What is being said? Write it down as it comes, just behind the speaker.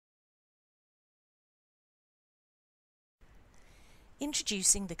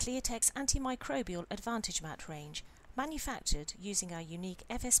Introducing the Cleartex Antimicrobial Advantagemat range, manufactured using our unique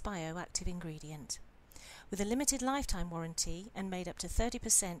FS Bio active ingredient. With a limited lifetime warranty and made up to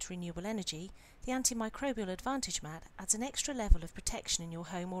 30% renewable energy, the Antimicrobial Advantagemat adds an extra level of protection in your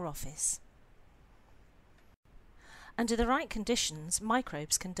home or office. Under the right conditions,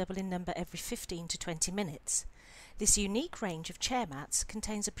 microbes can double in number every 15 to 20 minutes. This unique range of chair mats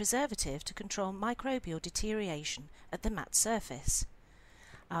contains a preservative to control microbial deterioration at the mat surface.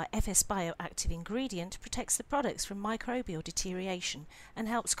 Our FS Bio active ingredient protects the products from microbial deterioration and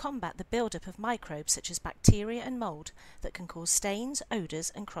helps combat the buildup of microbes such as bacteria and mould that can cause stains, odours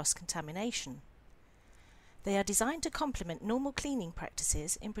and cross-contamination. They are designed to complement normal cleaning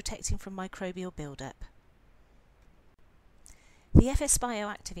practices in protecting from microbial buildup. The FS Bio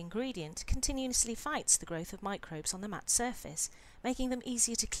active ingredient continuously fights the growth of microbes on the mat surface, making them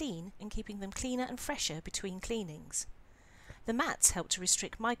easier to clean and keeping them cleaner and fresher between cleanings. The mats help to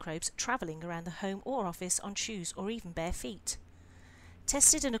restrict microbes travelling around the home or office on shoes or even bare feet.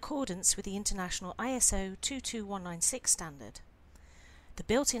 Tested in accordance with the international ISO 22196 standard. The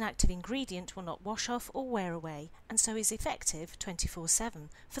built-in active ingredient will not wash off or wear away and so is effective 24/7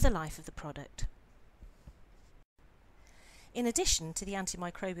 for the life of the product. In addition to the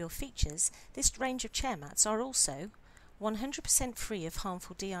antimicrobial features, this range of chair mats are also 100% free of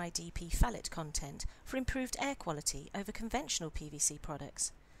harmful DIDP phthalate content for improved air quality over conventional PVC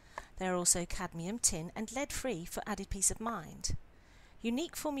products. They are also cadmium, tin and lead-free for added peace of mind.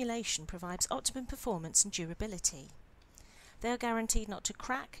 Unique formulation provides optimum performance and durability. They are guaranteed not to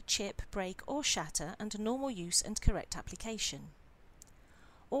crack, chip, break or shatter under normal use and correct application.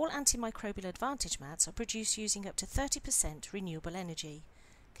 All antimicrobial advantage mats are produced using up to 30% renewable energy,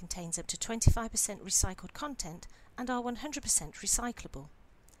 contains up to 25% recycled content and are 100% recyclable.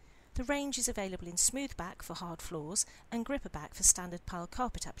 The range is available in smooth back for hard floors and gripper back for standard pile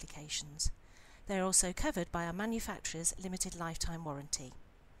carpet applications. They are also covered by our manufacturer's limited lifetime warranty.